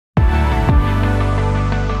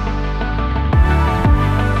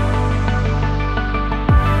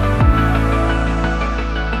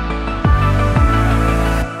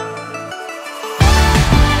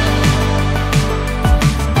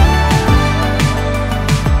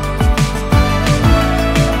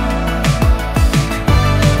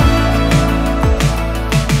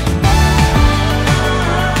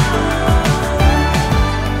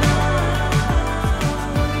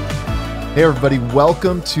Hey everybody,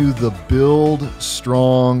 welcome to the Build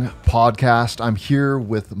Strong podcast. I'm here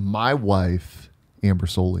with my wife, Amber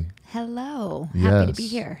Sollie. Hello. Happy to be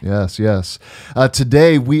here. Yes.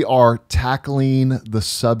 Today we are tackling the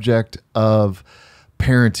subject of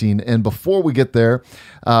parenting. And before we get there,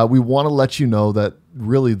 we want to let you know that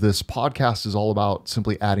really this podcast is all about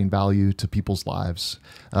simply adding value to people's lives.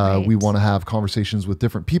 Right. We want to have conversations with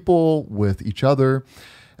different people, with each other,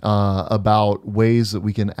 about ways that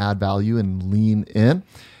we can add value and lean in.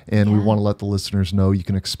 And we want to let the listeners know you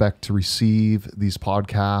can expect to receive these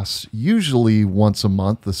podcasts usually once a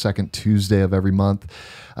month, the second Tuesday of every month.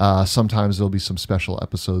 Sometimes there'll be some special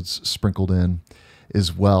episodes sprinkled in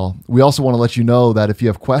as well. We also want to let you know that if you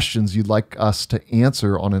have questions you'd like us to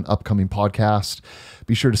answer on an upcoming podcast,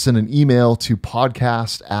 be sure to send an email to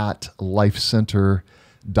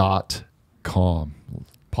podcast@lifecenter.com.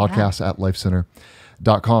 Podcast@lifecenter.com.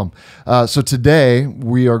 So today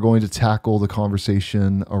we are going to tackle the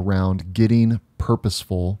conversation around getting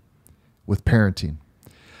purposeful with parenting.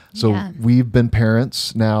 So we've been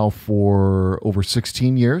parents now for over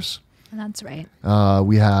 16 years. That's right.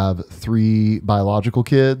 We have 3 biological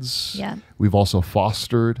kids. Yeah. We've also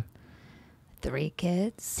fostered 3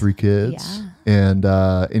 kids. 3 kids. Yeah. And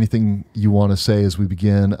anything you want to say as we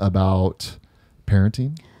begin about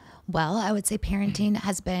parenting? Well, I would say parenting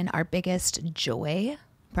has been our biggest joy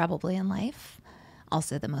probably in life.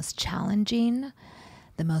 Also the most challenging,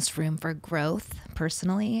 the most room for growth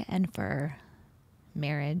personally and for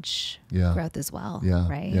marriage growth as well.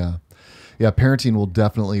 Right? Yeah. Parenting will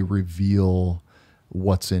definitely reveal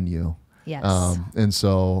what's in you. Yes. And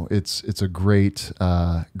so it's a great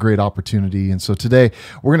opportunity. And so today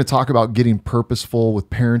we're going to talk about getting purposeful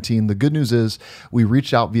with parenting. The good news is we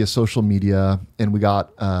reached out via social media and we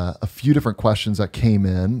got a few different questions that came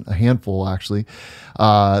in, a handful actually,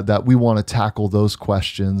 that we want to tackle those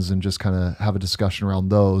questions and just kind of have a discussion around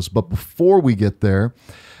those. But before we get there,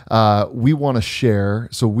 we want to share.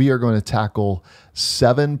 So we are going to tackle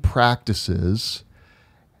 7 practices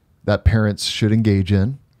that parents should engage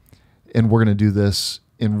in. And we're going to do this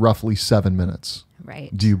in roughly 7 minutes.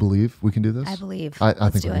 Right. Do you believe we can do this? I believe. I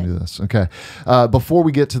think we can do this. Okay. Before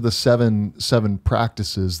we get to the seven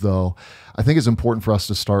practices, though, I think it's important for us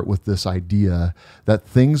to start with this idea that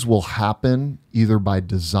things will happen either by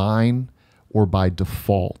design or by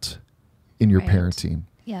default in your parenting.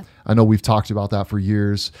 Yeah. I know we've talked about that for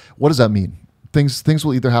years. What does that mean? Things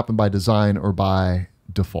will either happen by design or by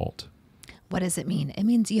default. What does it mean? It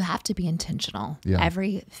means you have to be intentional. Yeah.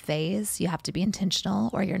 Every phase, you have to be intentional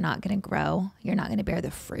or you're not going to grow. You're not going to bear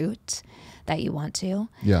the fruit that you want to.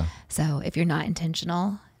 Yeah. So if you're not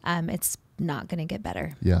intentional, it's not going to get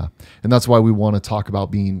better. Yeah. And that's why we want to talk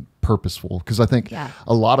about being purposeful. Because I think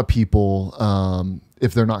a lot of people,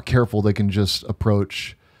 if they're not careful, they can just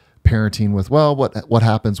approach parenting with, well, what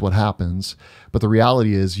happens. But the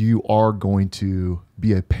reality is you are going to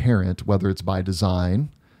be a parent, whether it's by design,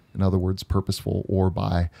 in other words, purposeful, or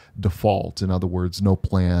by default. In other words, no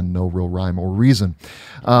plan, no real rhyme or reason.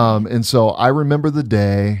 And so I remember the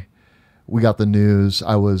day we got the news.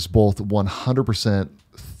 I was both 100%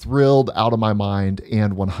 thrilled out of my mind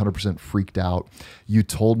and 100% freaked out. You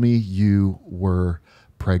told me you were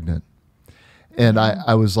pregnant. And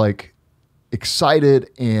I was like excited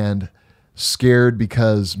and scared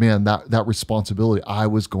because, man, that responsibility, I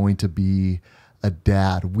was going to be a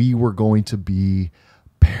dad. We were going to be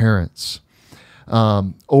parents.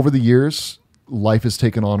 Over the years, life has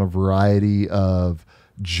taken on a variety of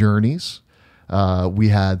journeys. We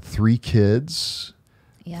had 3 kids,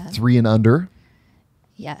 3 and under.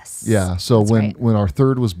 Yes. Yeah. So when our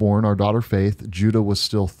third was born, our daughter Faith, Judah was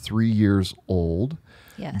still 3 years old.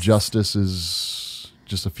 Yes. Justice is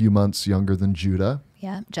just a few months younger than Judah.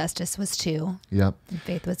 Yeah. Justice was 2. Yep. And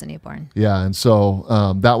Faith was a newborn. Yeah. And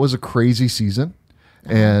so that was a crazy season.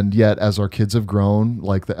 And yet, as our kids have grown,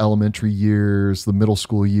 like the elementary years, the middle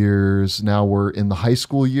school years, now we're in the high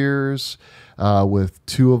school years with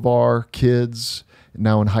 2 of our kids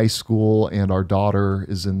now in high school, and our daughter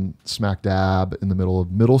is in smack dab in the middle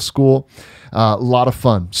of middle school. A lot of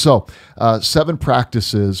fun. So 7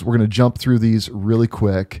 practices. We're going to jump through these really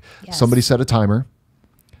quick. Yes. Somebody set a timer.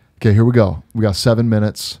 Okay, here we go. We got 7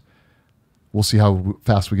 minutes. We'll see how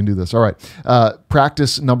fast we can do this. All right.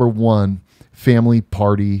 Practice number 1. Family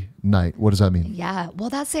party night. What does that mean? Yeah. Well,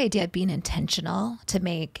 that's the idea of being intentional to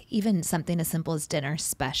make even something as simple as dinner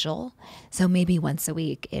special. So maybe once a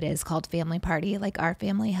week it is called family party like our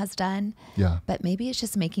family has done. Yeah. But maybe it's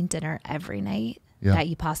just making dinner every night that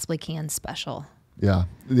you possibly can special. Yeah.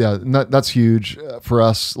 Yeah. And that's huge for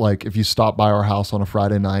us. Like if you stop by our house on a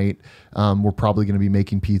Friday night, we're probably going to be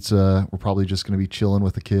making pizza. We're probably just going to be chilling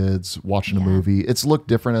with the kids, watching a movie. It's looked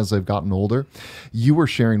different as they've gotten older. You were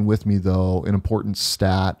sharing with me though, an important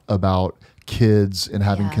stat about kids and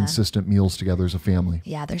having consistent meals together as a family.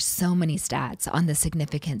 Yeah, there's so many stats on the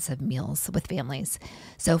significance of meals with families.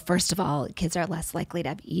 So first of all, kids are less likely to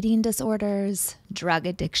have eating disorders, drug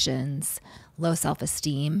addictions, low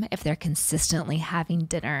self-esteem if they're consistently having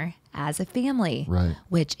dinner as a family, right?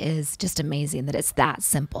 Which is just amazing that it's that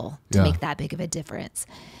simple to make that big of a difference.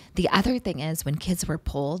 The other thing is when kids were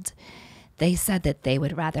polled, they said that they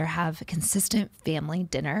would rather have a consistent family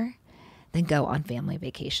dinner than go on family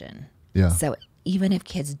vacation. Yeah. So even if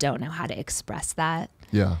kids don't know how to express that,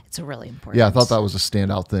 it's really important. Yeah, I thought that was a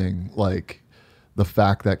standout thing. Like the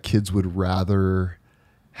fact that kids would rather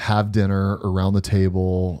have dinner around the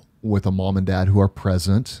table with a mom and dad who are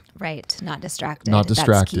present. Right. Not distracted. Not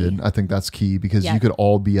distracted. I think that's key because you could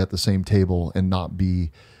all be at the same table and not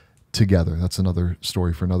be together. That's another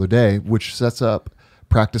story for another day, which sets up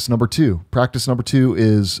practice number 2. Practice number 2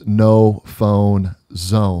 is no phone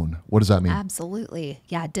zone. What does that mean? Absolutely.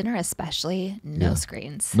 Yeah. Dinner especially, no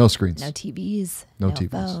screens. No screens. No TVs. No No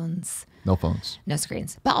TVs. phones. No phones. No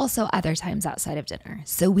screens. But also other times outside of dinner.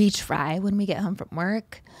 So we try when we get home from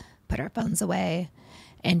work, put our phones away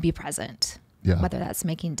and be present. Yeah. Whether that's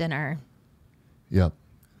making dinner. Yeah.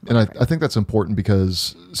 And I think that's important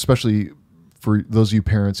because especially for those of you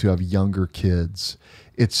parents who have younger kids,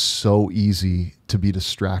 it's so easy to be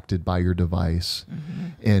distracted by your device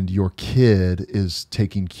and your kid is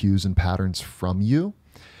taking cues and patterns from you.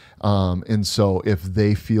 And so if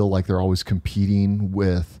they feel like they're always competing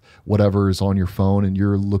with whatever is on your phone and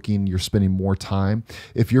you're spending more time,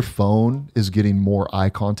 if your phone is getting more eye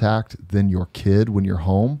contact than your kid when you're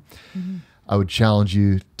home, I would challenge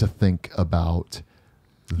you to think about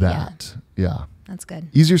that. Yeah. That's good.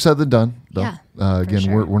 Easier said than done, though. Yeah, Again,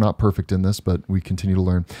 sure. we're not perfect in this, but we continue to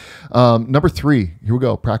learn. Number 3, here we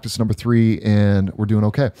go. Practice number 3, and we're doing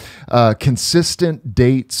okay. Consistent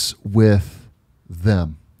dates with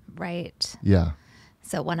them. Right. Yeah.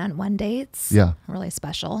 So one-on-one dates. Yeah. Really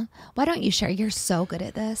special. Why don't you share? You're so good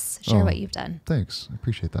at this. Share what you've done. Thanks. I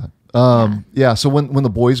appreciate that. Yeah. So when the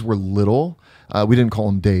boys were little, we didn't call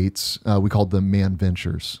them dates. We called them man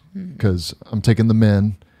ventures because I'm taking the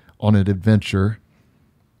men on an adventure.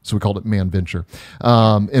 So we called it man venture.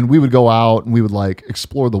 And we would go out and we would like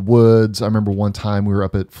explore the woods. I remember one time we were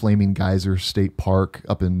up at Flaming Geyser State Park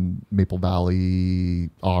up in Maple Valley,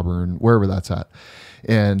 Auburn, wherever that's at.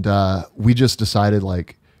 And we just decided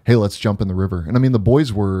like, hey, let's jump in the river. And I mean, the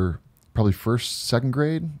boys were probably first, second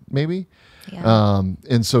grade, maybe. Yeah.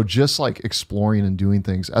 And so just like exploring and doing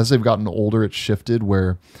things as they've gotten older, it's shifted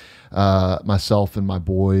where myself and my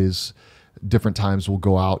boys different times we'll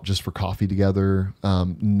go out just for coffee together.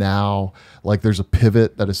 Now, like there's a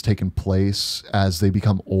pivot that has taken place as they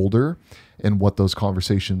become older and what those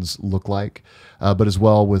conversations look like. But as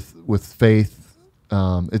well with Faith,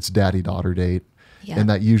 it's daddy-daughter date. Yeah. And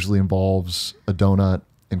that usually involves a donut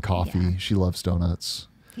and coffee. Yeah. She loves donuts.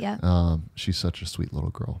 Yeah. She's such a sweet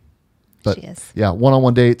little girl. But she is. Yeah,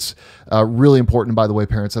 one-on-one dates, really important. By the way,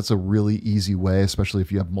 parents, that's a really easy way, especially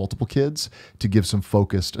if you have multiple kids, to give some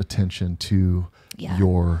focused attention to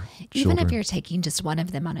your Even children. if you're taking just one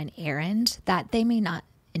of them on an errand that they may not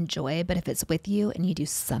enjoy, but if it's with you and you do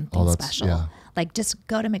something special, like just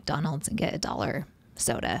go to McDonald's and get $1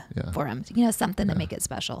 soda for them, something to make it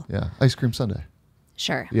special. Yeah, ice cream sundae.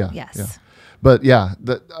 Sure. Yeah. Yes. Yeah. But yeah,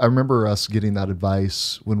 I remember us getting that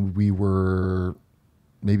advice when we were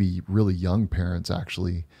maybe really young parents,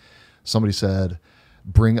 actually. Somebody said,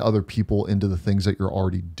 bring other people into the things that you're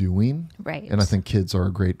already doing. Right. And I think kids are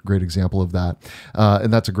a great example of that.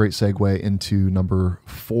 And that's a great segue into number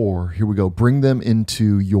 4. Here we go. Bring them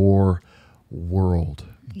into your world.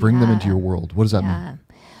 Bring them into your world. What does that mean?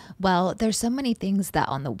 Well, there's so many things that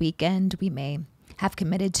on the weekend we may have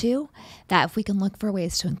committed to that if we can look for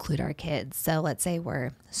ways to include our kids. So let's say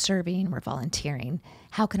we're serving, we're volunteering.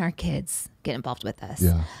 How can our kids get involved with us?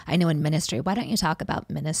 Yeah. I know in ministry, why don't you talk about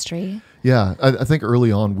ministry? Yeah. I think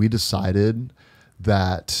early on we decided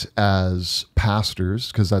that as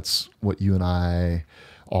pastors, because that's what you and I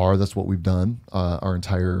are, that's what we've done our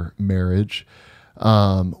entire marriage.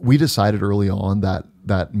 We decided early on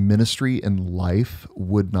that ministry and life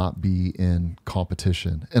would not be in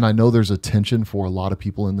competition. And I know there's a tension for a lot of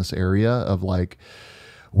people in this area of like,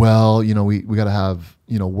 well, we got to have,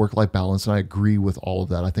 work-life balance. And I agree with all of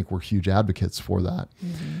that. I think we're huge advocates for that.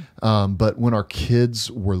 But when our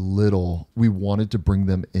kids were little, we wanted to bring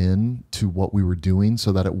them in to what we were doing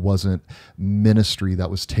so that it wasn't ministry that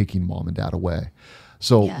was taking mom and dad away.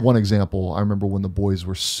 So one example, I remember when the boys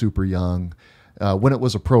were super young, when it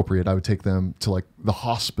was appropriate, I would take them to like the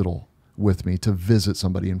hospital with me to visit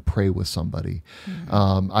somebody and pray with somebody.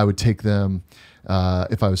 I would take them,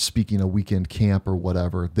 if I was speaking a weekend camp or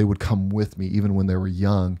whatever, they would come with me even when they were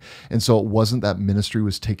young. And so it wasn't that ministry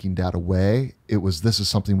was taking dad away. It was, this is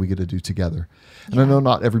something we get to do together. And I know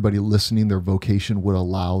not everybody listening, their vocation would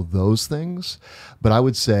allow those things, but I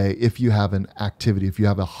would say if you have an activity, if you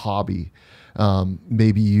have a hobby,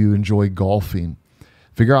 maybe you enjoy golfing,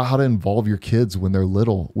 figure out how to involve your kids when they're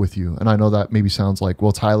little with you. And I know that maybe sounds like,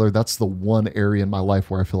 well, Tyler, that's the one area in my life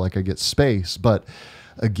where I feel like I get space. But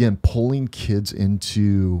again, pulling kids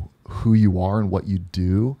into who you are and what you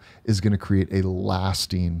do is going to create a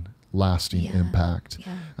lasting impact.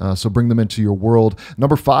 So bring them into your world.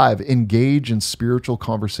 Number 5, engage in spiritual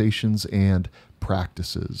conversations and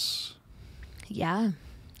practices. Yeah.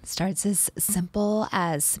 Starts as simple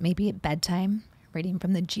as maybe at bedtime, reading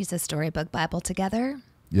from the Jesus Storybook Bible together.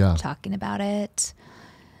 Talking about it.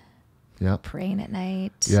 Praying at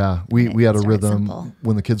night. We had a rhythm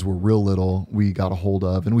when the kids were real little, we got a hold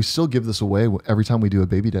of, and we still give this away every time we do a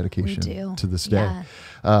baby dedication to this day.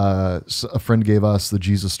 So a friend gave us the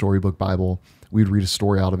Jesus Storybook Bible. We'd read a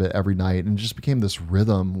story out of it every night, and it just became this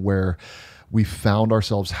rhythm where we found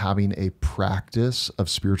ourselves having a practice of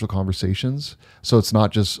spiritual conversations. So it's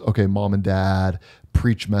not just, okay, mom and dad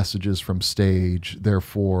preach messages from stage,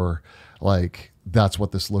 therefore, like, that's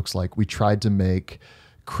what this looks like. We tried to make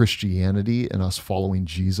Christianity and us following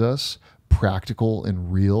Jesus practical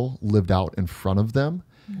and real, lived out in front of them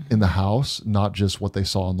in the house, not just what they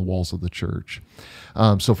saw on the walls of the church.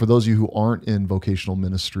 So for those of you who aren't in vocational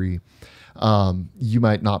ministry, you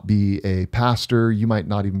might not be a pastor, you might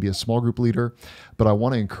not even be a small group leader, but I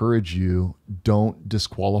want to encourage you, don't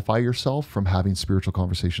disqualify yourself from having spiritual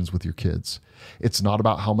conversations with your kids. It's not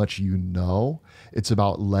about how much you know, it's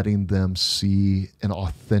about letting them see an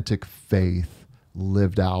authentic faith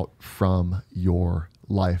lived out from your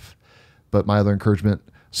life. But my other encouragement,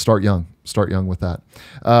 start young with that.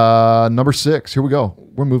 Number 6, here we go.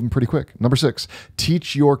 We're moving pretty quick. Number 6,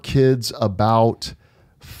 teach your kids about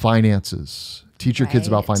finances. Teach your kids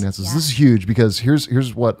about finances. This is huge because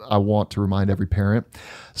here's what I want to remind every parent.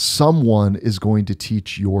 Someone is going to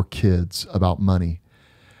teach your kids about money.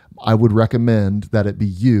 I would recommend that it be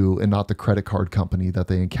you and not the credit card company that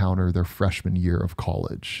they encounter their freshman year of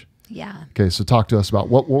college. Okay, so talk to us about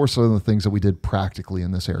what were some of the things that we did practically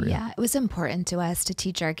in this area? It was important to us to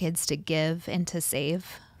teach our kids to give and to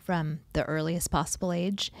save from the earliest possible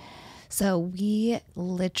age. So we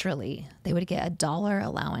literally, they would get $1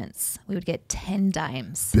 allowance. We would get 10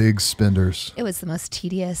 dimes. Big spenders. It was the most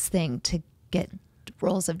tedious thing to get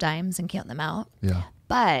rolls of dimes and count them out.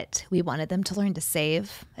 But we wanted them to learn to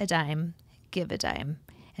save a dime, give a dime,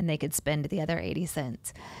 and they could spend the other 80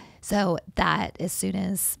 cents. So that as soon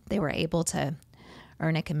as they were able to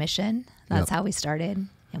earn a commission, that's how we started,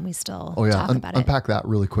 and we still talk about it. Unpack that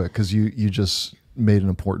really quick, because you just made an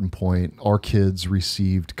important point. Our kids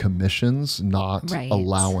received commissions, not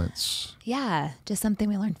allowance. Just something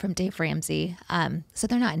we learned from Dave Ramsey. So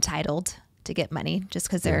they're not entitled to get money just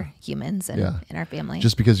because they're humans and in our family.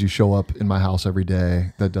 Just because you show up in my house every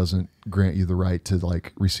day, that doesn't grant you the right to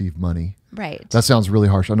like receive money. That sounds really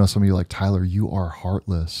harsh. I know some of you are like, Tyler, you are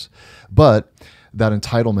heartless. But that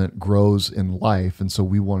entitlement grows in life. And so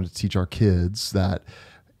we wanted to teach our kids that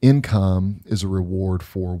income is a reward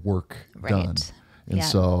for work done. And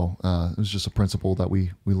so it was just a principle that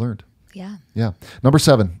we learned. Number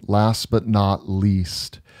 7, last but not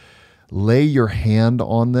least, lay your hand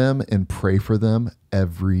on them and pray for them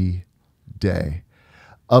every day.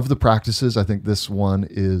 Of the practices, I think this one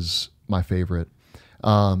is my favorite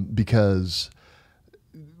because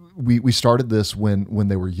we started this when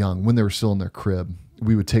they were young, when they were still in their crib.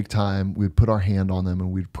 We would take time, we would put our hand on them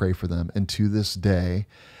and we'd pray for them. And to this day,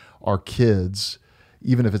 our kids,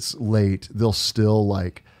 even if it's late, they'll still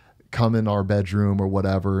like come in our bedroom or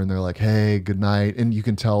whatever. And they're like, hey, good night. And you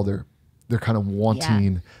can tell they're kind of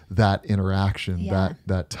wanting that interaction,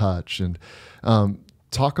 that touch. And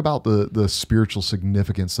talk about the spiritual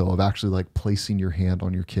significance though of actually like placing your hand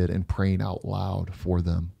on your kid and praying out loud for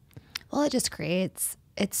them. Well, it just creates,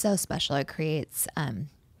 it's so special. It creates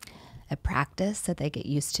a practice that they get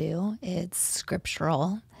used to. It's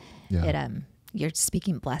scriptural. It you're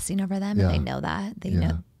speaking blessing over them and they know that. They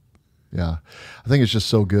know Yeah. I think it's just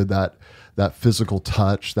so good that physical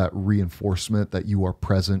touch, that reinforcement that you are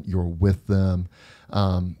present, you're with them,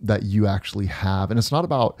 that you actually have. And it's not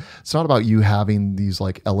about you having these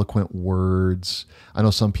like eloquent words. I know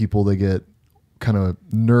some people, they get kind of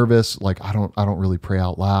nervous. Like I don't really pray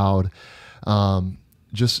out loud.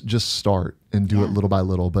 Just start and do it little by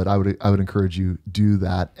little. But I would encourage you, do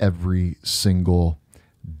that every single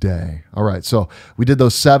day. All right. So we did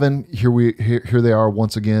those 7. Here they are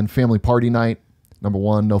once again. Family party night. Number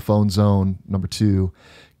 1, no phone zone. Number 2,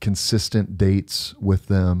 consistent dates with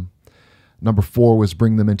them. Number 4 was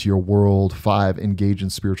bring them into your world. 5, engage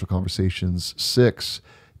in spiritual conversations. 6,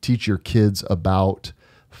 teach your kids about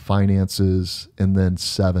finances. And then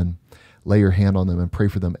 7, lay your hand on them and pray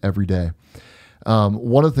for them every day.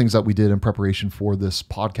 One of the things that we did in preparation for this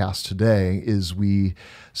podcast today is we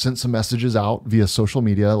sent some messages out via social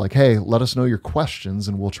media, like, hey, let us know your questions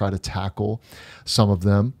and we'll try to tackle some of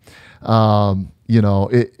them.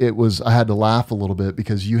 It was, I had to laugh a little bit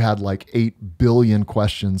because you had like 8 billion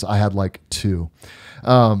questions. I had like 2.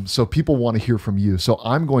 So people want to hear from you. So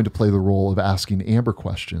I'm going to play the role of asking Amber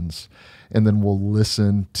questions, and then we'll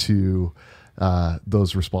listen to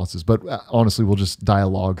those responses. But honestly, we'll just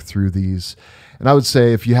dialogue through these. And I would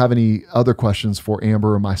say if you have any other questions for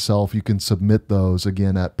Amber or myself, you can submit those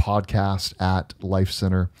again at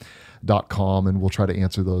podcast@lifecenter.com, and we'll try to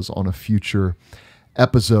answer those on a future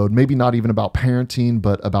episode. Maybe not even about parenting,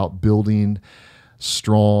 but about building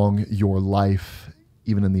strong your life,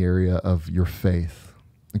 even in the area of your faith.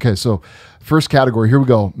 Okay, so first category, here we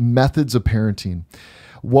go. Methods of parenting.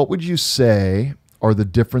 What would you say are the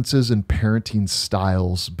differences in parenting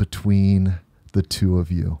styles between the two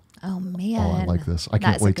of you? Oh, man. Oh, I like this. I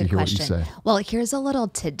can't wait to hear what you say. Well, here's a little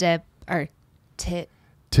tidbit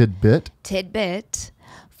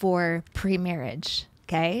for pre-marriage.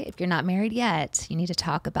 Okay. If you're not married yet, you need to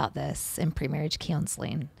talk about this in pre-marriage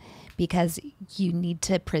counseling, because you need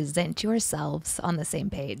to present yourselves on the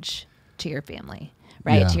same page to your family,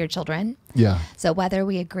 right? Yeah. To your children. Yeah. So whether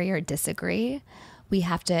we agree or disagree, we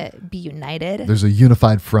have to be united. There's a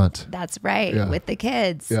unified front. That's right. Yeah. With the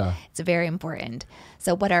kids. Yeah. It's very important.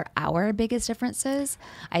 So what are our biggest differences?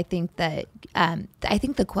 I think that,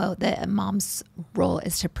 the quote that a mom's role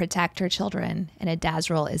is to protect her children and a dad's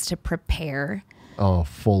role is to prepare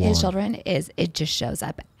his children, it just shows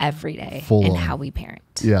up every day in how we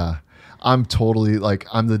parent. Yeah. I'm totally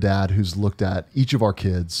I'm the dad who's looked at each of our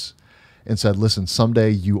kids and said, listen,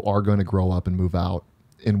 someday you are going to grow up and move out.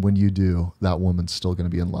 And when you do, that woman's still going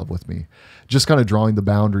to be in love with me. Just kind of drawing the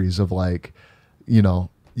boundaries of you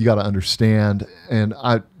got to understand. And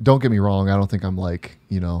don't get me wrong, I don't think I'm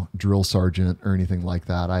drill sergeant or anything like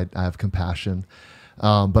that. I have compassion.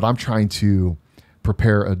 But I'm trying to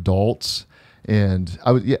prepare adults. And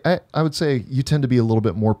I would say you tend to be a little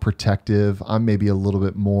bit more protective. I'm maybe a little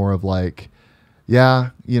bit more of they'll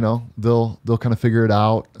kind of figure it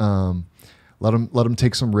out. Let them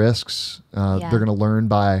take some risks. They're going to learn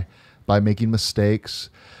by making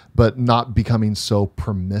mistakes, but not becoming so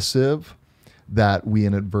permissive that we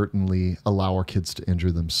inadvertently allow our kids to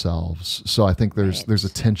injure themselves. So I think there's a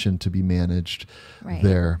tension to be managed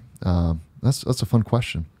there. That's a fun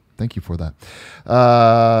question. Thank you for that.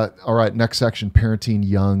 All right, next section, parenting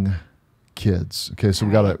young kids. Okay, so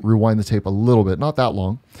we got to rewind the tape a little bit, not that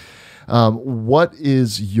long. What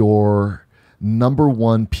is your number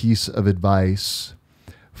one piece of advice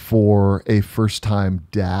for a first-time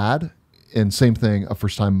dad? And same thing, a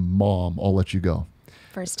first-time mom. I'll let you go.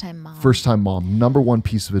 First-time mom. First-time mom. Number one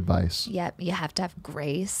piece of advice. Yep. You have to have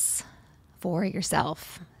grace for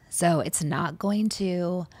yourself. So life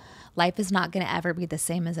is not going to ever be the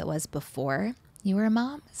same as it was before you were a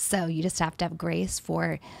mom. So you just have to have grace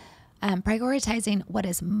for prioritizing what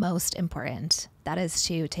is most important. That is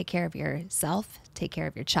to take care of yourself, take care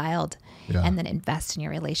of your child, and then invest in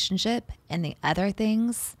your relationship. And the other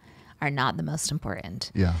things are not the most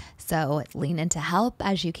important. Yeah. So lean into help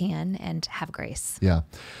as you can and have grace. Yeah.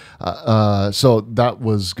 So that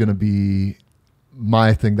was going to be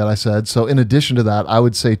my thing that I said. So in addition to that, I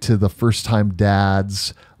would say to the first-time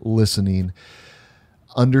dads listening,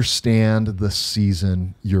 understand the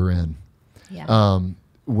season you're in. Yeah.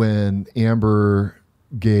 When Amber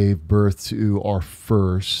gave birth to our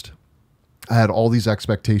first, I had all these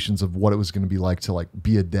expectations of what it was going to be like to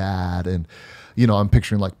be a dad. And, I'm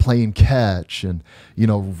picturing playing catch and,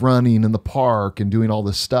 running in the park and doing all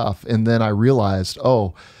this stuff. And then I realized,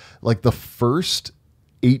 the first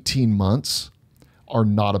 18 months are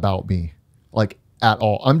not about me, at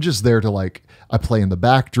all. I'm just there to I play in the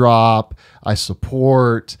backdrop, I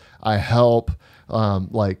support, I help.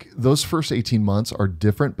 Those first 18 months are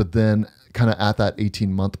different, but then kind of at that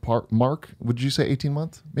 18-month mark, would you say 18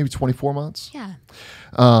 months, maybe 24 months? Yeah.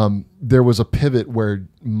 There was a pivot where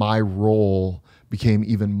my role became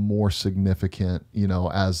even more significant,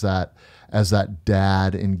 as that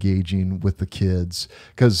dad engaging with the kids.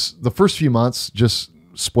 Because the first few months, just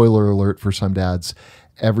spoiler alert for some dads,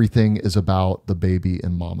 everything is about the baby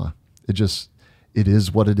and mama. It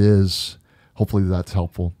is what it is. Hopefully that's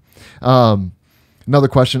helpful. Another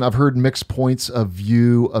question. I've heard mixed points of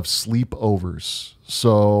view of sleepovers.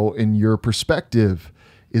 So in your perspective,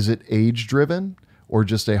 is it age driven or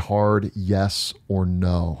just a hard yes or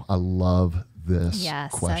no? I love this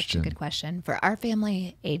question. Such a good question. For our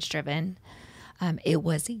family, age driven. It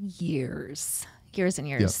was years and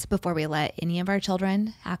years before we let any of our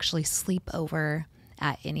children actually sleep over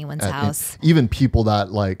at anyone's house. Even people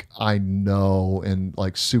that like I know and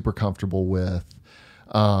like super comfortable with.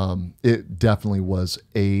 It definitely was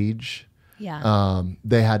age. Yeah.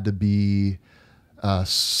 They had to be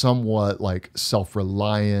somewhat like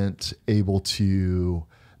self-reliant, able to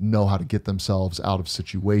know how to get themselves out of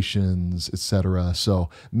situations, etc. So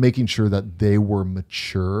making sure that they were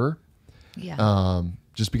mature. Yeah.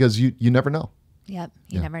 Just because you never know. Yep.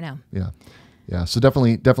 You never know. Yeah. Yeah. So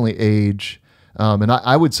definitely age. And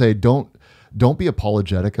I would say don't be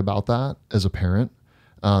apologetic about that as a parent.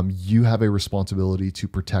 You have a responsibility to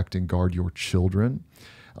protect and guard your children.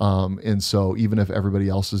 And so even if everybody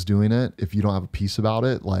else is doing it, if you don't have a peace about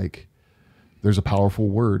it, like there's a powerful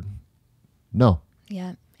word. No.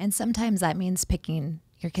 Yeah. And sometimes that means picking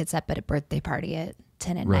your kids up at a birthday party at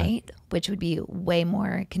 10 at night, which would be way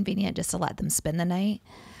more convenient just to let them spend the night.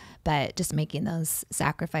 But just making those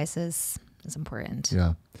sacrifices is important.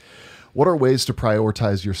 Yeah. What are ways to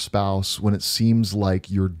prioritize your spouse when it seems like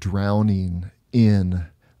you're drowning in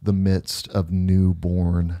the midst of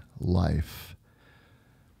newborn life?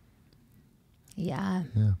 Yeah.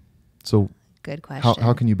 So good question.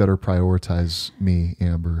 How can you better prioritize me,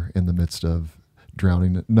 Amber, in the midst of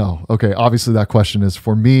drowning? No. Okay. Obviously that question is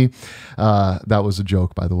for me. That was a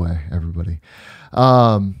joke, by the way, everybody.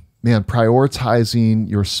 Man, prioritizing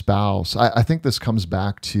your spouse. I think this comes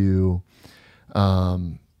back to,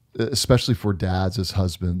 especially for dads as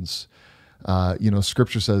husbands,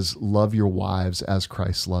 Scripture says, love your wives as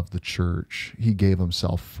Christ loved the church. He gave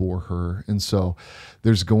himself for her. And so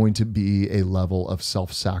there's going to be a level of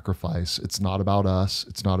self-sacrifice. It's not about us.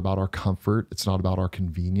 It's not about our comfort. It's not about our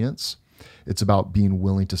convenience. It's about being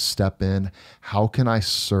willing to step in. How can I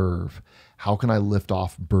serve? How can I lift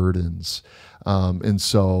off burdens? And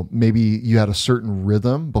so maybe you had a certain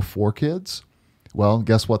rhythm before kids. Well,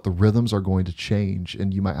 guess what? The rhythms are going to change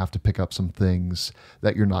and you might have to pick up some things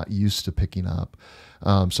that you're not used to picking up.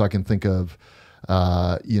 So I can think of,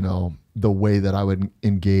 the way that I would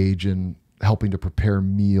engage in helping to prepare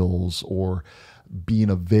meals or being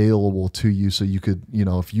available to you so you could,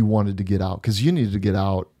 if you wanted to get out, because you needed to get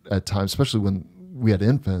out at times, especially when we had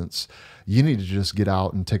infants, you needed to just get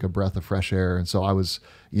out and take a breath of fresh air. And so I was,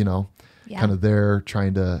 kind of there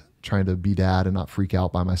trying to be dad and not freak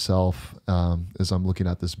out by myself as I'm looking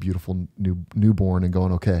at this beautiful newborn and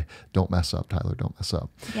going, okay, don't mess up, Tyler, don't mess up.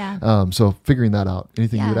 Yeah. So figuring that out.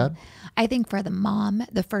 Anything you would add? I think for the mom,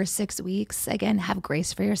 the first 6 weeks, again, have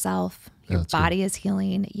grace for yourself. Your body is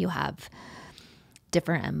healing. You have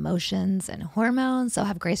different emotions and hormones, so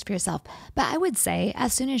have grace for yourself. But I would say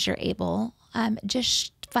as soon as you're able,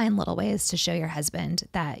 just find little ways to show your husband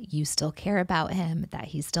that you still care about him, that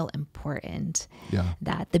he's still important,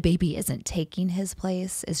 that the baby isn't taking his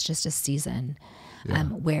place. It's just a season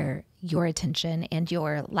where your attention and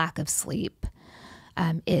your lack of sleep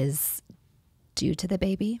is due to the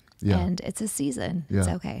baby. And it's a season. It's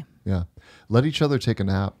okay. Yeah. Let each other take a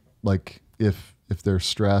nap. Like if they're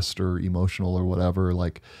stressed or emotional or whatever,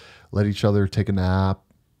 like let each other take a nap,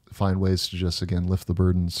 find ways to just, again, lift the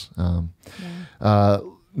burdens.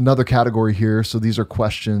 Another category here. So these are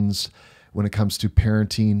questions when it comes to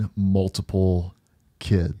parenting multiple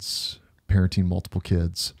kids.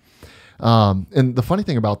 And the funny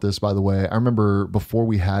thing about this, by the way, I remember before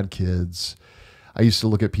we had kids, I used to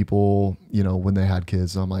look at people, when they had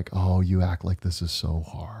kids, and I'm like, oh, you act like this is so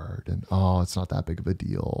hard. And, oh, it's not that big of a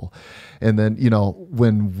deal. And then,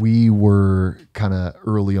 when we were kind of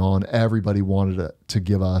early on, everybody wanted to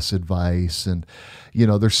give us advice. And,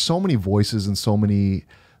 there's so many voices and so many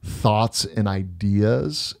thoughts and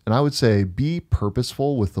ideas. And I would say be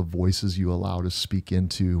purposeful with the voices you allow to speak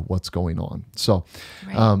into what's going on. So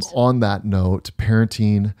on that note,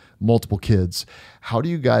 parenting multiple kids, how do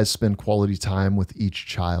you guys spend quality time with each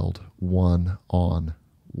child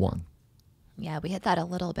one-on-one? Yeah, we hit that a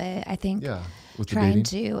little bit. I think with trying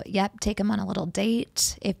the to, take them on a little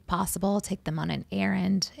date if possible, take them on an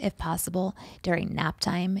errand if possible. During nap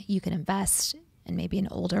time, you can invest in maybe an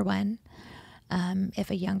older one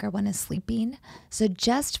if a younger one is sleeping. So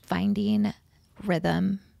just finding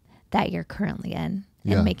rhythm that you're currently in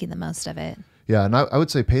and making the most of it. Yeah, and I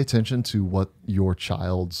would say pay attention to what your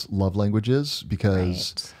child's love language is,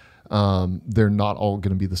 because they're not all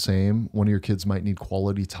going to be the same. One of your kids might need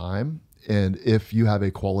quality time. And if you have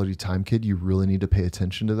a quality time kid, you really need to pay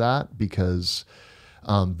attention to that, because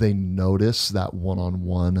they notice that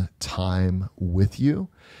one-on-one time with you.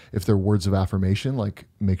 If they're words of affirmation, like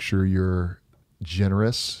make sure you're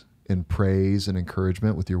generous in praise and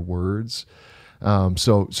encouragement with your words.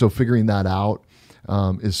 So figuring that out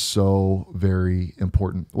is so very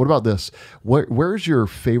important. What about this? Where's your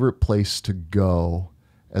favorite place to go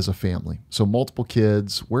as a family? So multiple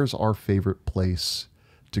kids, where's our favorite place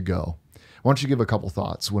to go? Why don't you give a couple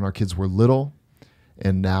thoughts when our kids were little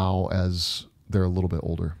and now as they're a little bit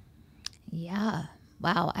older? Yeah.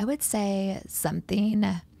 Wow. I would say something.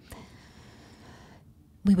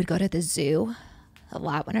 We would go to the zoo a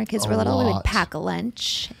lot when our kids were little. We would pack a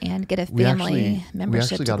lunch and get a family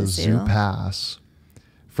membership to the zoo. We actually got a zoo pass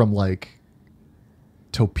from like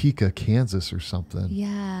Topeka, Kansas or something.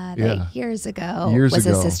 Yeah. Years ago. It was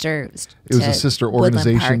a sister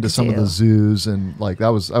organization to some of the zoos, and like that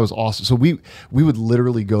was awesome. So we would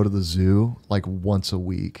literally go to the zoo like once a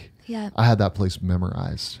week. Yeah. I had that place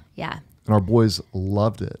memorized. Yeah. And our boys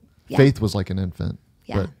loved it. Yeah. Faith was like an infant.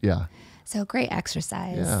 Yeah. But yeah. So great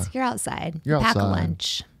exercise. Yeah. You're outside. You're pack outside. a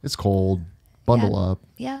lunch. It's cold. Bundle up.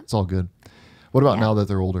 Yeah. It's all good. What about now that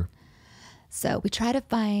they're older? So we try to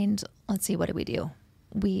find, let's see, what do?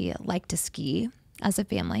 We like to ski as a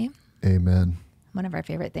family. Amen. One of our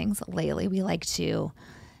favorite things. Lately, we like to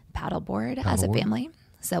paddleboard as a family.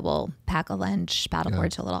 So we'll pack a lunch,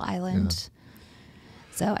 paddleboard to a little island. Yeah.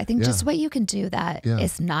 So I think just what you can do that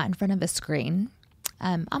is not in front of a screen.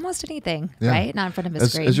 Almost anything, right? Not in front of a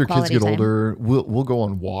screen. As your kids get older, we'll go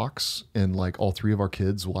on walks, and like all three of our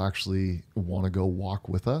kids will actually want to go walk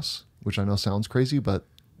with us, which I know sounds crazy, but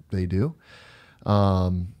they do.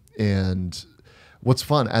 And what's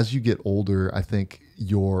fun, as you get older, I think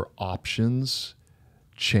your options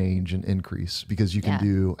change and increase, because you can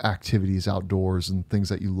do activities outdoors and things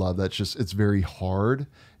that you love. It's very hard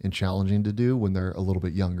and challenging to do when they're a little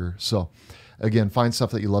bit younger. So again, find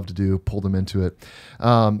stuff that you love to do, pull them into it.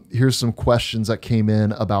 Here's some questions that came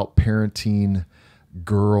in about parenting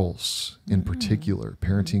girls in particular,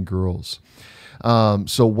 parenting girls.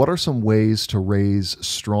 So what are some ways to raise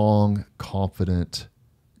strong, confident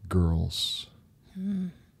girls?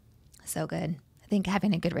 So good. I think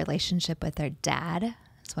having a good relationship with their dad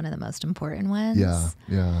is one of the most important ones.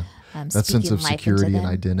 Yeah. That sense of security and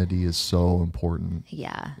identity is so important.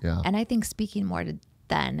 Yeah. And I think speaking more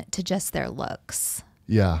than to just their looks.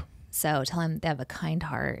 Yeah. So tell them they have a kind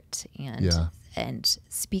heart and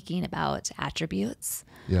speaking about attributes.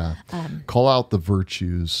 Yeah. Call out the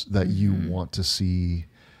virtues that you want to see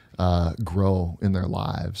grow in their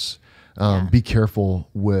lives. Be careful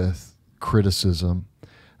with criticism.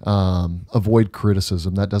 Avoid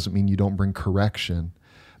criticism. That doesn't mean you don't bring correction,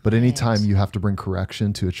 but anytime you have to bring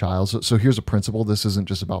correction to a child. So here's a principle. This isn't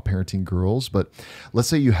just about parenting girls, but let's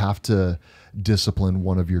say you have to discipline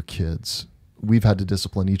one of your kids. We've had to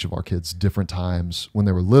discipline each of our kids different times when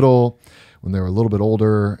they were little, when they were a little bit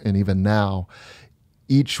older, and even now.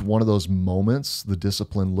 Each one of those moments, the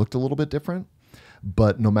discipline looked a little bit different,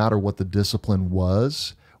 but no matter what the discipline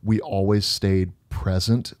was, we always stayed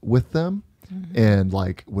present with them and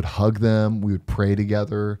like would hug them. We would pray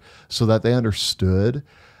together so that they understood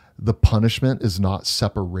the punishment is not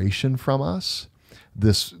separation from us.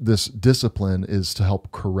 This discipline is to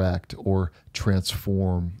help correct or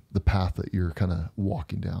transform the path that you're kind of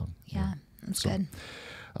walking down. Yeah, that's good.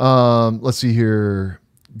 Let's see here.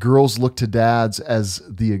 Girls look to dads as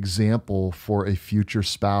the example for a future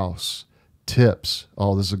spouse. Tips.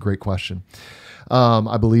 Oh, this is a great question.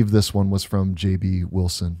 I believe this one was from JB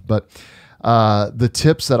Wilson, but the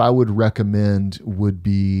tips that I would recommend would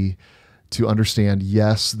be to understand,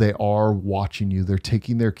 yes, they are watching you. They're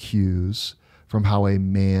taking their cues from how a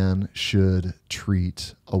man should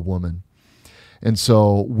treat a woman. And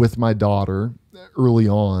so with my daughter early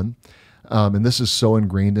on, and this is so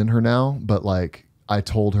ingrained in her now, but like I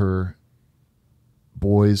told her,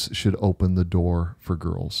 boys should open the door for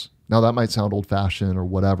girls. Now that might sound old fashioned or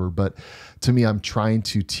whatever, but to me, I'm trying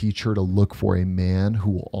to teach her to look for a man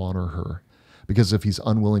who will honor her, because if he's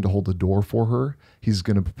unwilling to hold the door for her, he's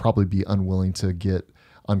going to probably be unwilling to get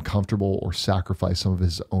uncomfortable or sacrifice some of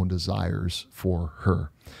his own desires for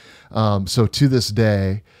her. So to this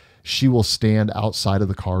day, she will stand outside of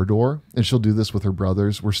the car door, and she'll do this with her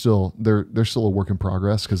brothers. They're still a work in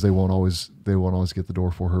progress because they won't always get the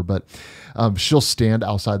door for her, but she'll stand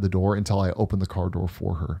outside the door until I open the car door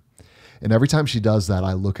for her. And every time she does that,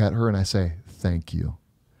 I look at her and I say, thank you.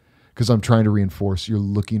 Because I'm trying to reinforce you're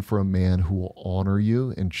looking for a man who will honor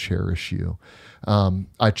you and cherish you.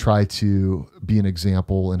 I try to be an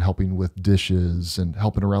example in helping with dishes and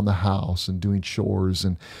helping around the house and doing chores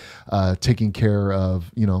and taking care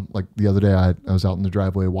of, like the other day I was out in the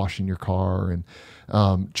driveway washing your car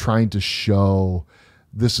and trying to show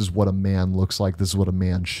this is what a man looks like. This is what a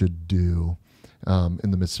man should do in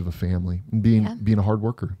the midst of a family, and being a hard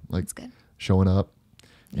worker, like showing up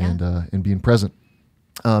and being present.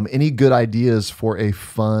 Any good ideas for a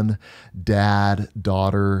fun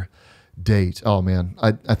dad-daughter date? Oh man,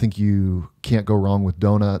 I think you can't go wrong with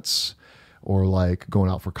donuts or like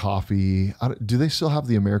going out for coffee. Do they still have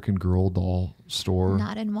the American Girl doll store?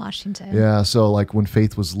 Not in Washington. Yeah. So like when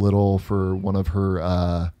Faith was little, for one of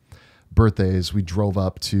her birthdays, we drove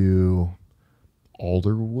up to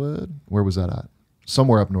Alderwood. Where was that at?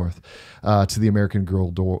 Somewhere up north, to the American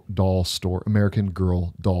Girl doll store. American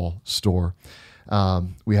Girl doll store.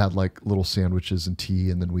 We had like little sandwiches and tea,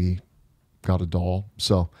 and then we got a doll.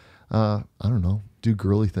 So, I don't know, do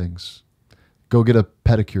girly things, go get a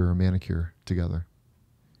pedicure or manicure together.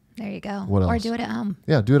 There you go. What else? Or do it at home.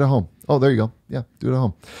 Yeah. Do it at home. Oh, there you go. Yeah. Do it at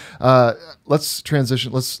home. Let's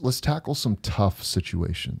transition. Let's tackle some tough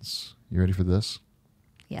situations. You ready for this?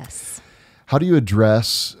 Yes. How do you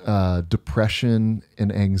address depression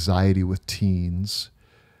and anxiety with teens,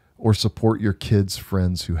 or support your kids'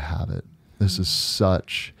 friends who have it? This is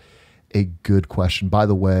such a good question. By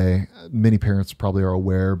the way, many parents probably are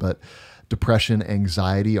aware, but depression,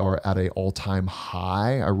 anxiety are at an all-time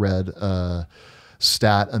high. I read a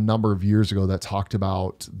stat a number of years ago that talked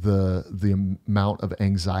about the amount of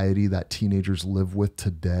anxiety that teenagers live with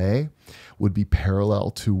today would be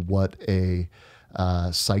parallel to what a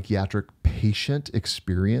psychiatric patient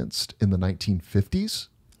experienced in the 1950s.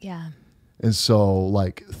 Yeah. And so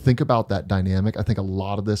like, think about that dynamic. I think a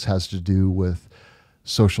lot of this has to do with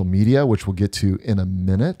social media, which we'll get to in a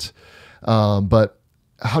minute. But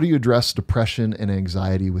how do you address depression and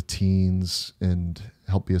anxiety with teens and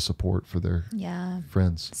help be a support for their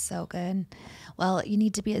friends? So good. Well, you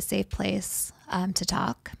need to be a safe place to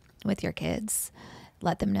talk with your kids.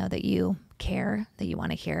 Let them know that you care, that you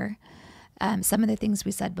want to hear. Some of the things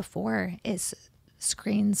we said before is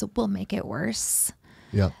screens will make it worse.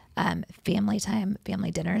 Yeah. Family time,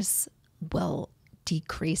 family dinners will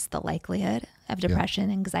decrease the likelihood of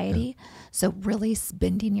depression, anxiety. So really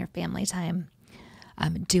spending your family time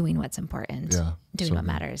doing what's important, doing what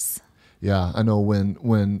matters. Yeah. I know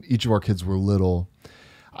when each of our kids were little,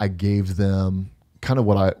 I gave them kind of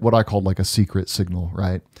what I called like a secret signal,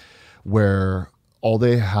 right? Where all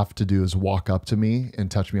they have to do is walk up to me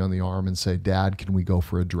and touch me on the arm and say, "Dad, can we go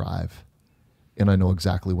for a drive?" And I know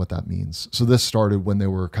exactly what that means. So this started when they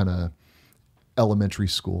were kind of elementary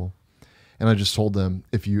school. And I just told them,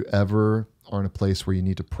 if you ever are in a place where you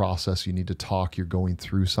need to process, you need to talk, you're going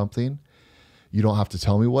through something, you don't have to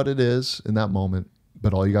tell me what it is in that moment,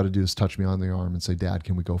 but all you got to do is touch me on the arm and say, "Dad,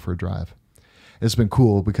 can we go for a drive?" And it's been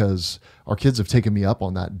cool because our kids have taken me up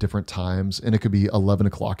on that different times, and it could be 11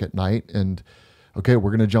 o'clock at night and okay,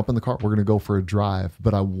 we're going to jump in the car. We're going to go for a drive.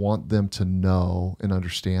 But I want them to know and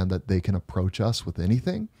understand that they can approach us with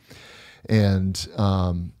anything. And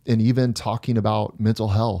even talking about mental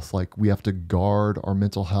health, like we have to guard our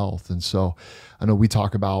mental health. And so I know we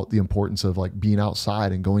talk about the importance of like being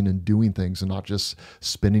outside and going and doing things and not just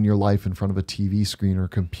spending your life in front of a TV screen or a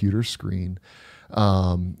computer screen.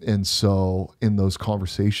 And so in those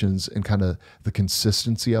conversations and kind of the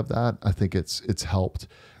consistency of that, I think it's helped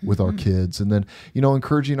with our kids. And then,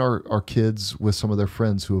 encouraging our kids with some of their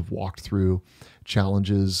friends who have walked through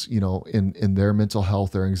challenges, in their mental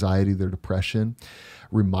health, their anxiety, their depression,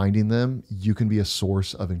 reminding them you can be a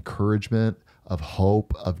source of encouragement, of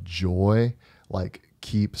hope, of joy. Like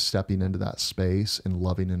keep stepping into that space and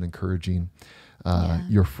loving and encouraging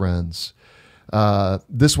your friends.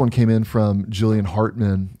 This one came in from Jillian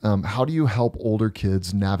Hartman. How do you help older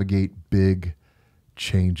kids navigate big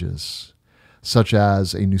changes, such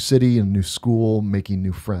as a new city, a new school, making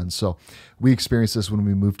new friends? So we experienced this when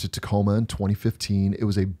we moved to Tacoma in 2015. It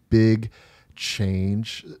was a big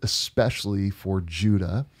change, especially for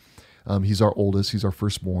Judah. He's our oldest. He's our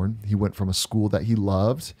firstborn. He went from a school that he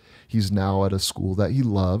loved. He's now at a school that he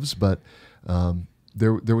loves, but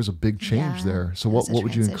there was a big change there. So what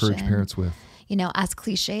would you encourage parents with? as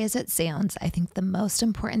cliche as it sounds, I think the most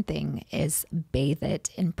important thing is bathe it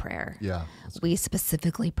in prayer. Yeah. We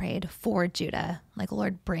specifically prayed for Judah, like,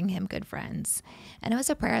 Lord, bring him good friends. And it was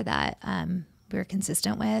a prayer that we were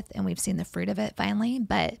consistent with, and we've seen the fruit of it finally.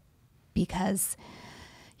 But because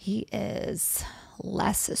he is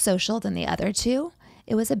less social than the other two,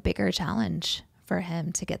 it was a bigger challenge for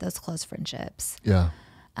him to get those close friendships. Yeah.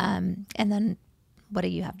 And then what do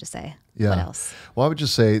you have to say? Yeah. What else? Well, I would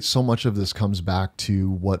just say so much of this comes back to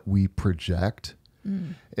what we project.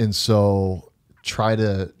 And so try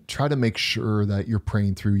to make sure that you're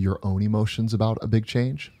praying through your own emotions about a big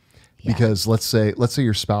change. Yeah. Because let's say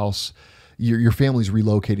your spouse, your family's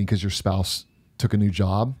relocating because your spouse took a new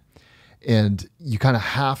job, and you kind of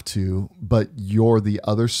have to, but you're the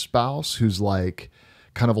other spouse who's like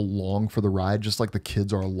kind of along for the ride, just like the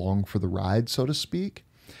kids are along for the ride, so to speak.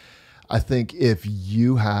 I think if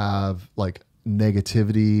you have like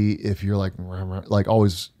negativity, if you're like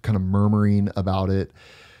always kind of murmuring about it,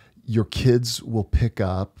 your kids will pick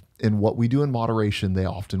up, and what we do in moderation, they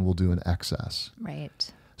often will do in excess.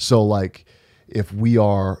 Right. So like if we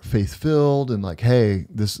are faith-filled and like, hey,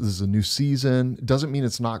 this is a new season, it doesn't mean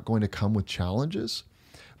it's not going to come with challenges,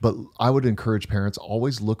 but I would encourage parents,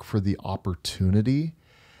 always look for the opportunity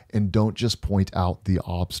and don't just point out the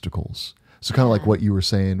obstacles. So kind of like what you were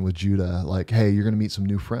saying with Judah, like, hey, you're going to meet some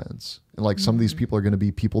new friends. And like some of these people are going to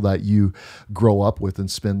be people that you grow up with and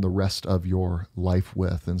spend the rest of your life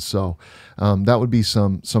with. And so that would be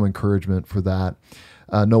some encouragement for that.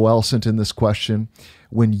 Noelle sent in this question.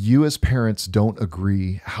 When you as parents don't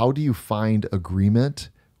agree, how do you find agreement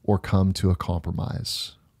or come to a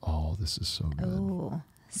compromise? Oh, this is so good. Oh,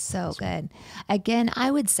 so good. Again,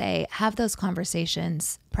 I would say have those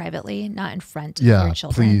conversations privately, not in front of your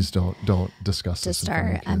children. Please don't discuss to this start. in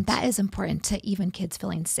front of your kids. That is important to even kids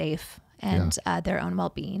feeling safe and their own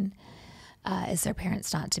well-being. Is their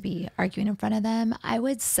parents not to be arguing in front of them? I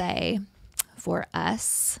would say for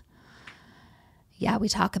us, we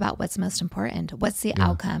talk about what's most important. What's the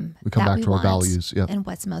outcome? We come back to our values. Yeah. And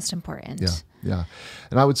what's most important. Yeah.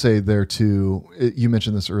 And I would say there too, you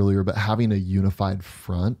mentioned this earlier, but having a unified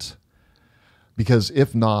front, because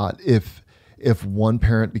if not, if one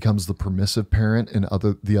parent becomes the permissive parent and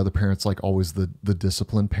the other parent's like always the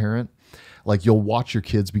disciplined parent, like you'll watch your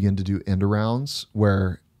kids begin to do end arounds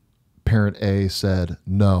where parent A said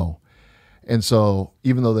no. And so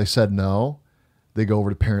even though they said no, they go over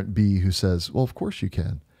to parent B who says, well, of course you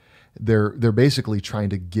can. They're basically trying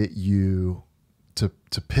to get you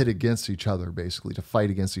to pit against each other, basically to fight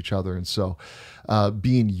against each other. And so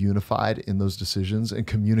being unified in those decisions and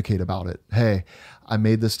communicate about it. Hey, I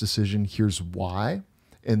made this decision. Here's why.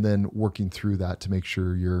 And then working through that to make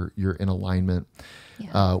sure you're in alignment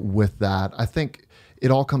with that. I think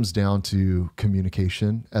it all comes down to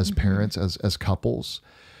communication as parents, as couples.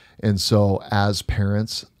 And so as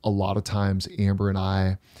parents, a lot of times Amber and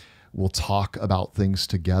I will talk about things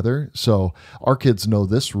together. So our kids know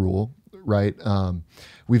this rule, right?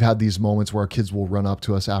 We've had these moments where our kids will run up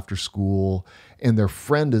to us after school and their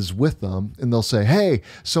friend is with them and they'll say, hey,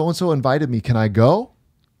 so-and-so invited me, can I go?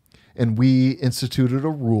 And we instituted a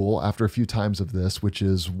rule after a few times of this, which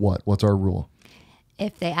is what? What's our rule?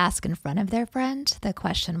 If they ask in front of their friend, the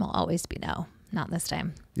question will always be no, not this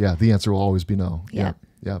time. Yeah, the answer will always be no. Yep.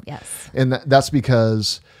 Yeah. Yes. And that's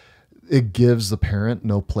because it gives the parent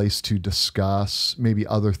no place to discuss maybe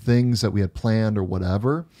other things that we had planned or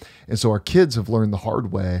whatever. And so our kids have learned the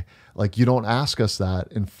hard way, like you don't ask us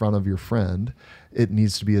that in front of your friend. It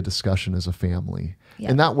needs to be a discussion as a family.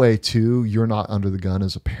 Yep. And that way too, you're not under the gun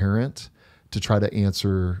as a parent to try to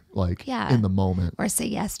answer in the moment. Or say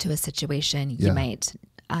yes to a situation you might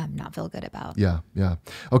not feel good about. Yeah.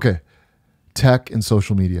 Okay. Tech and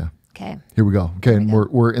social media. Okay. Here we go. Okay. And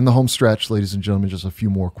we're in the home stretch, ladies and gentlemen, just a few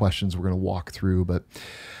more questions we're going to walk through. But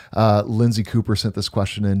Lindsay Cooper sent this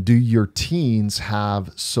question in. Do your teens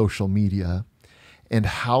have social media? And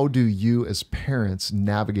how do you as parents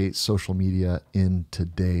navigate social media in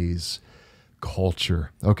today's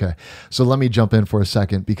culture? Okay. So let me jump in for a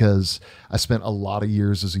second because I spent a lot of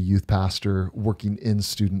years as a youth pastor working in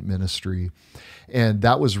student ministry. And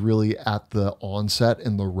that was really at the onset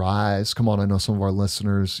and the rise. Come on, I know some of our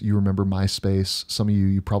listeners, you remember MySpace. Some of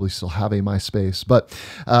you probably still have a MySpace. But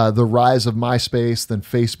the rise of MySpace, then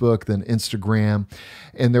Facebook, then Instagram.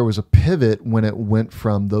 And there was a pivot when it went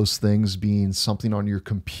from those things being something on your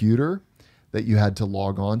computer that you had to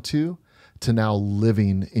log on to now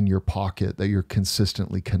living in your pocket that you're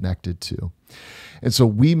consistently connected to. And so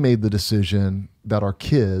we made the decision that our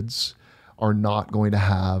kids are not going to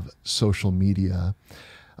have social media.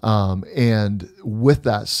 And with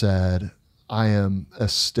that said, I am a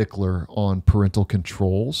stickler on parental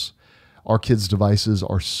controls. Our kids' devices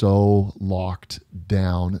are so locked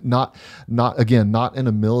down, not in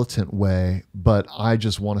a militant way, but I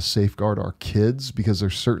just want to safeguard our kids because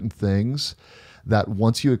there's certain things that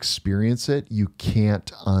once you experience it, you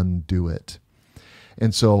can't undo it.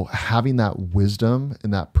 And so having that wisdom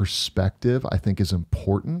and that perspective, I think, is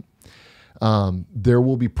important. There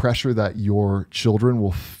will be pressure that your children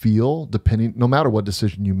will feel no matter what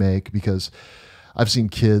decision you make, because I've seen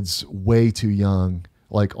kids way too young,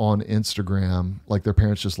 like on Instagram, like their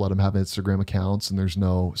parents just let them have Instagram accounts and there's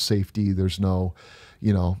no safety. There's no,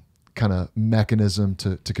 kind of mechanism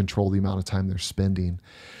to control the amount of time they're spending.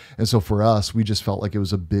 And so for us, we just felt like it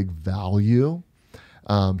was a big value,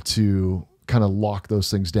 to kind of lock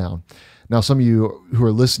those things down. Now, some of you who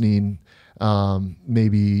are listening,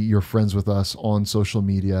 maybe you're friends with us on social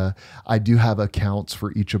media. I do have accounts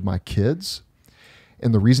for each of my kids.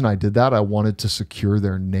 And the reason I did that, I wanted to secure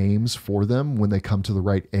their names for them when they come to the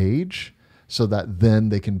right age, so that then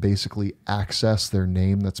they can basically access their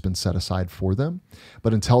name that's been set aside for them.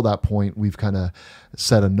 But until that point, we've kind of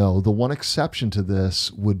said a no. The one exception to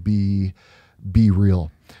this would be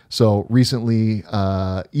real. So recently,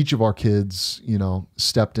 each of our kids,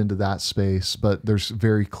 stepped into that space, but there's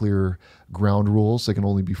very clear ground rules. They can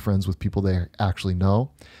only be friends with people they actually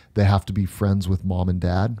know. They have to be friends with mom and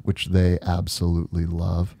dad, which they absolutely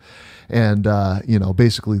love. And,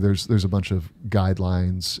 basically there's a bunch of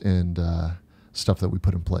guidelines and stuff that we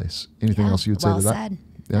put in place. Anything else you would say to that? Said.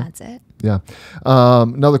 Yeah. That's it. Yeah.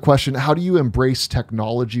 Another question: how do you embrace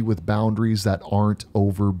technology with boundaries that aren't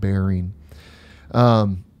overbearing?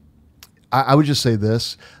 I would just say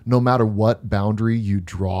this: no matter what boundary you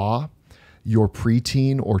draw, your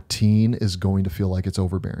preteen or teen is going to feel like it's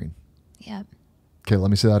overbearing. Yep. Okay, let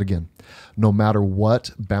me say that again. No matter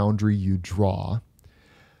what boundary you draw,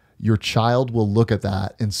 your child will look at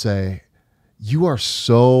that and say, you are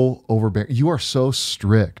so overbearing. You are so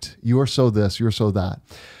strict. You are so this, you're so that.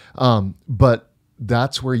 But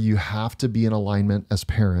that's where you have to be in alignment as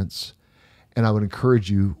parents. And I would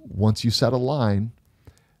encourage you, once you set a line,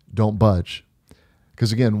 don't budge.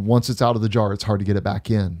 Because again, once it's out of the jar, it's hard to get it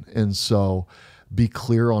back in. And so be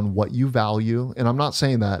clear on what you value. And I'm not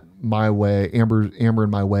saying that my way, Amber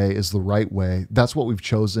and my way, is the right way. That's what we've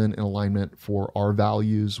chosen in alignment for our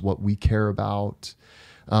values, what we care about,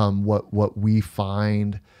 what we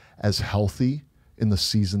find as healthy in the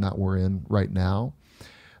season that we're in right now.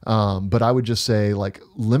 But I would just say,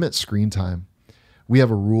 limit screen time. We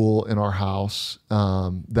have a rule in our house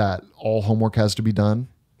that all homework has to be done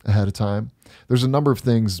ahead of time. There's a number of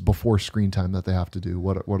things before screen time that they have to do.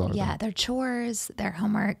 What are they? Yeah, their chores, their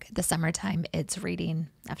homework. The summertime, it's reading.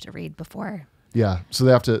 They have to read before. Yeah, so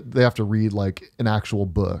they have to read like an actual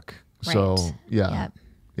book. Right. So yeah,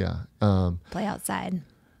 yep. yeah. Play outside.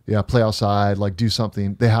 Yeah, play outside, do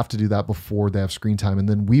something. They have to do that before they have screen time. And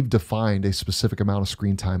then we've defined a specific amount of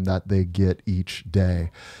screen time that they get each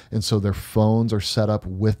day. And so their phones are set up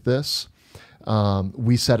with this.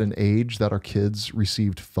 We set an age that our kids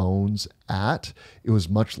received phones at. It was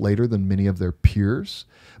much later than many of their peers.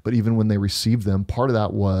 But even when they received them, part of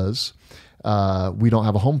that was we don't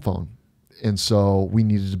have a home phone. And so we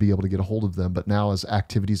needed to be able to get a hold of them. But now as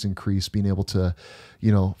activities increase, being able to,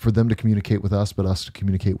 for them to communicate with us, but us to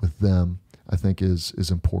communicate with them, I think is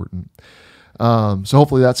important. So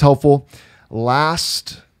hopefully that's helpful.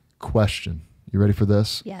 Last question. You ready for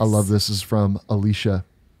this? Yes. I love this. This is from Alicia.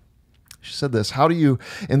 She said this: how do you,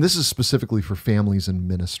 and this is specifically for families in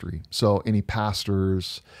ministry. So any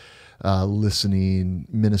pastors listening,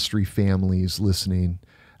 ministry families listening,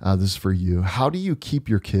 this is for you. How do you keep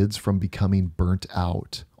your kids from becoming burnt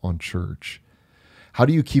out on church? How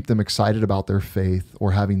do you keep them excited about their faith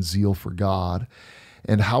or having zeal for God?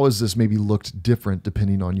 And how has this maybe looked different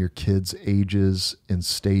depending on your kids' ages and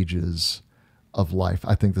stages of life?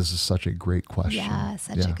 I think this is such a great question. Yeah,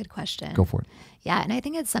 such a good question. Go for it. Yeah, and I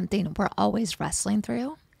think it's something we're always wrestling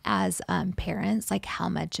through as parents, like how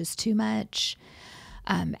much is too much,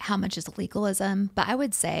 how much is legalism. But I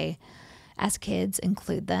would say as kids,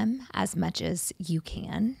 include them as much as you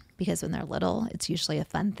can, because when they're little, it's usually a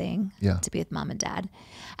fun thing to be with mom and dad.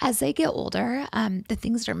 As they get older, the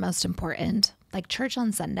things that are most important, like church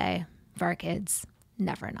on Sunday for our kids,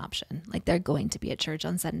 never an option. Like they're going to be at church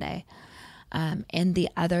on Sunday. And the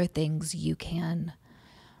other things you can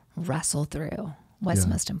wrestle through. What's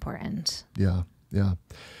most important? Yeah. Yeah.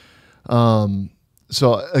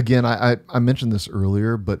 So again, I mentioned this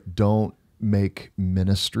earlier, but don't make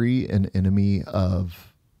ministry an enemy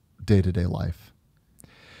of day-to-day life.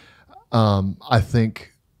 I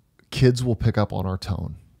think kids will pick up on our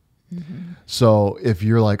tone. So if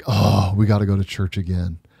you're like, oh, we got to go to church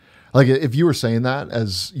again. Like if you were saying that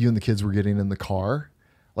as you and the kids were getting in the car,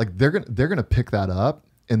 like they're going to pick that up,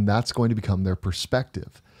 and that's going to become their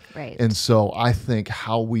perspective. Right. And so I think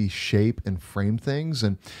how we shape and frame things,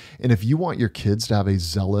 and if you want your kids to have a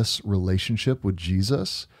zealous relationship with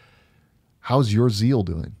Jesus, how's your zeal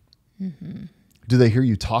doing? Do they hear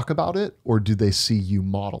you talk about it, or do they see you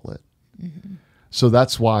model it? So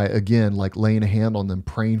that's why, again, like laying a hand on them,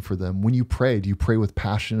 praying for them. When you pray, do you pray with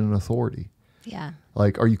passion and authority? Yeah.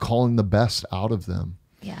 Like, are you calling the best out of them?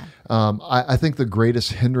 Yeah. I think the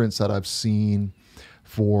greatest hindrance that I've seen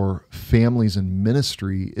for families in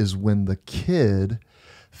ministry is when the kid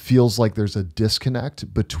feels like there's a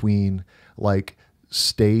disconnect between like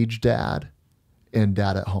stage dad and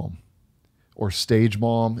dad at home, or stage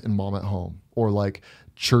mom and mom at home, or like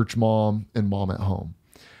church mom and mom at home.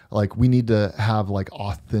 Like we need to have like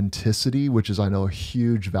authenticity, which is, I know, a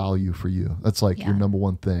huge value for you. That's like your number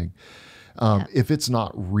one thing. If it's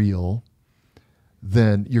not real,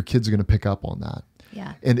 then your kids are going to pick up on that.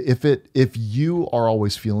 Yeah. And if you are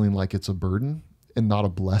always feeling like it's a burden and not a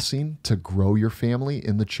blessing to grow your family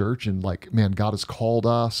in the church, and like, man, God has called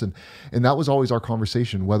us. And that was always our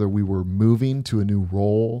conversation, whether we were moving to a new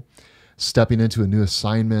role, stepping into a new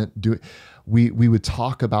assignment, we would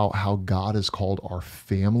talk about how God has called our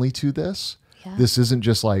family to this. Yeah. This isn't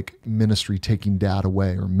just like ministry taking dad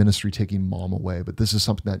away or ministry taking mom away, but this is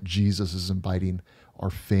something that Jesus is inviting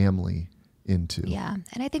our family into. Yeah.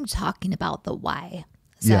 And I think talking about the why.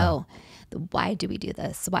 So why do we do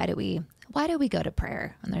this? Why do we go to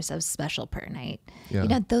prayer when there's a special prayer night? Yeah. You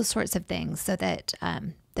know, those sorts of things, so that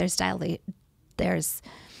there's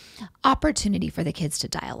opportunity for the kids to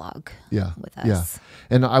dialogue with us. Yeah.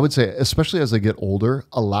 And I would say, especially as they get older,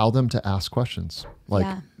 allow them to ask questions. Like,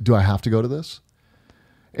 do I have to go to this?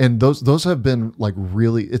 And those have been like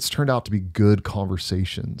really, it's turned out to be good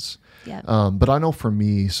conversations. Yeah. But I know for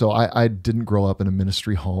me, so I didn't grow up in a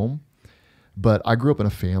ministry home, but I grew up in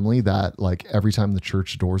a family that like every time the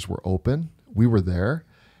church doors were open, we were there.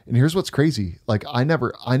 And here's what's crazy. Like I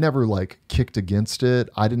never like kicked against it.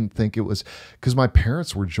 I didn't think it was, because my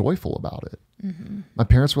parents were joyful about it. My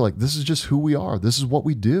parents were like, this is just who we are. This is what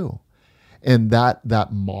we do. And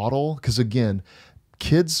that model, because again,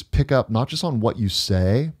 kids pick up not just on what you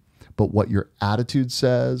say, but what your attitude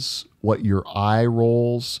says, what your eye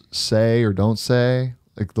rolls say or don't say,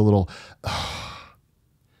 like the little,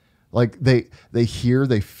 like they hear,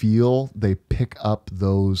 they feel, they pick up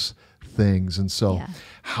those things. And so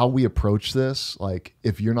how we approach this, like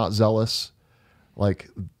if you're not zealous, like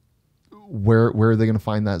where are they going to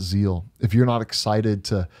find that zeal? If you're not excited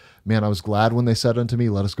to, man, I was glad when they said unto me,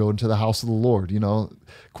 let us go into the house of the Lord, you know,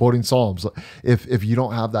 quoting Psalms. If you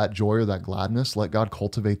don't have that joy or that gladness, let God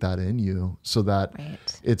cultivate that in you so that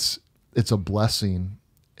it's a blessing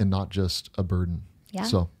and not just a burden. Yeah.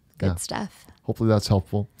 So good stuff. Hopefully that's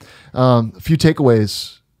helpful. A few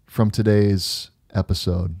takeaways from today's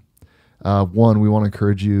episode. One, we want to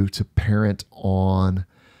encourage you to parent on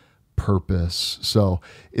purpose. So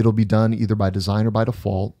it'll be done either by design or by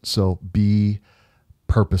default. So be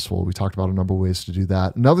purposeful. We talked about a number of ways to do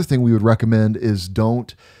that. Another thing we would recommend is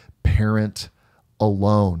don't parent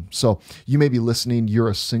alone. So you may be listening, you're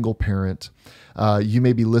a single parent. You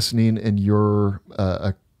may be listening and you're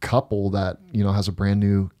a couple that, you know, has a brand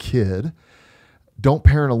new kid. Don't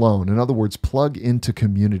parent alone. In other words, plug into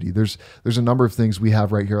community. There's a number of things we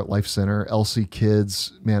have right here at Life Center. LC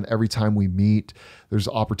Kids, man, every time we meet, there's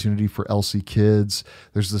opportunity for LC Kids.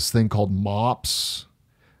 There's this thing called MOPS,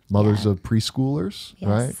 Mothers of Preschoolers,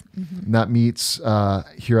 right? And that meets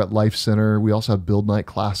here at Life Center. We also have Build Night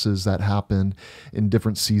classes that happen in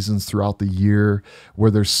different seasons throughout the year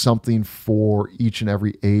where there's something for each and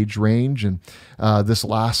every age range. And this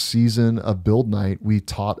last season of Build Night, we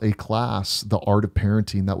taught a class, The Art of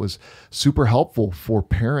Parenting, that was super helpful for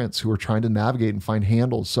parents who are trying to navigate and find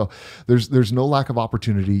handles. So there's no lack of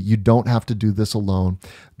opportunity. You don't have to do this alone.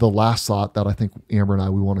 The last thought that I think Amber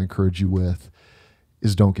and we want to encourage you with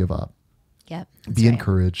is don't give up. Yep. Be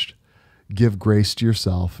encouraged. Give grace to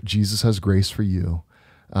yourself. Jesus has grace for you.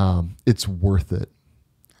 It's worth it.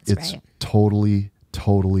 It's totally,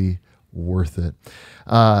 totally worth it.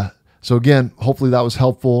 So again, hopefully that was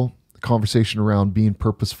helpful. The conversation around being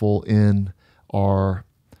purposeful in our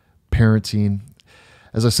parenting.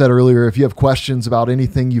 As I said earlier, if you have questions about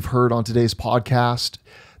anything you've heard on today's podcast,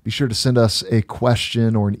 be sure to send us a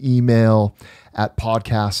question or an email at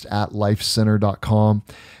podcast@lifecenter.com.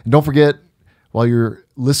 And don't forget, while you're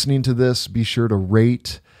listening to this, be sure to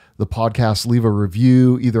rate the podcast, leave a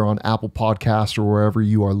review either on Apple Podcasts or wherever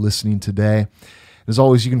you are listening today. As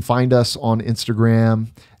always, you can find us on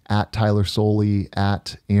Instagram at Tyler Sollie,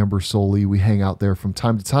 at Amber Sollie. We hang out there from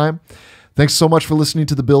time to time. Thanks so much for listening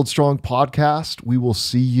to the Build Strong podcast. We will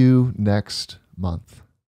see you next month.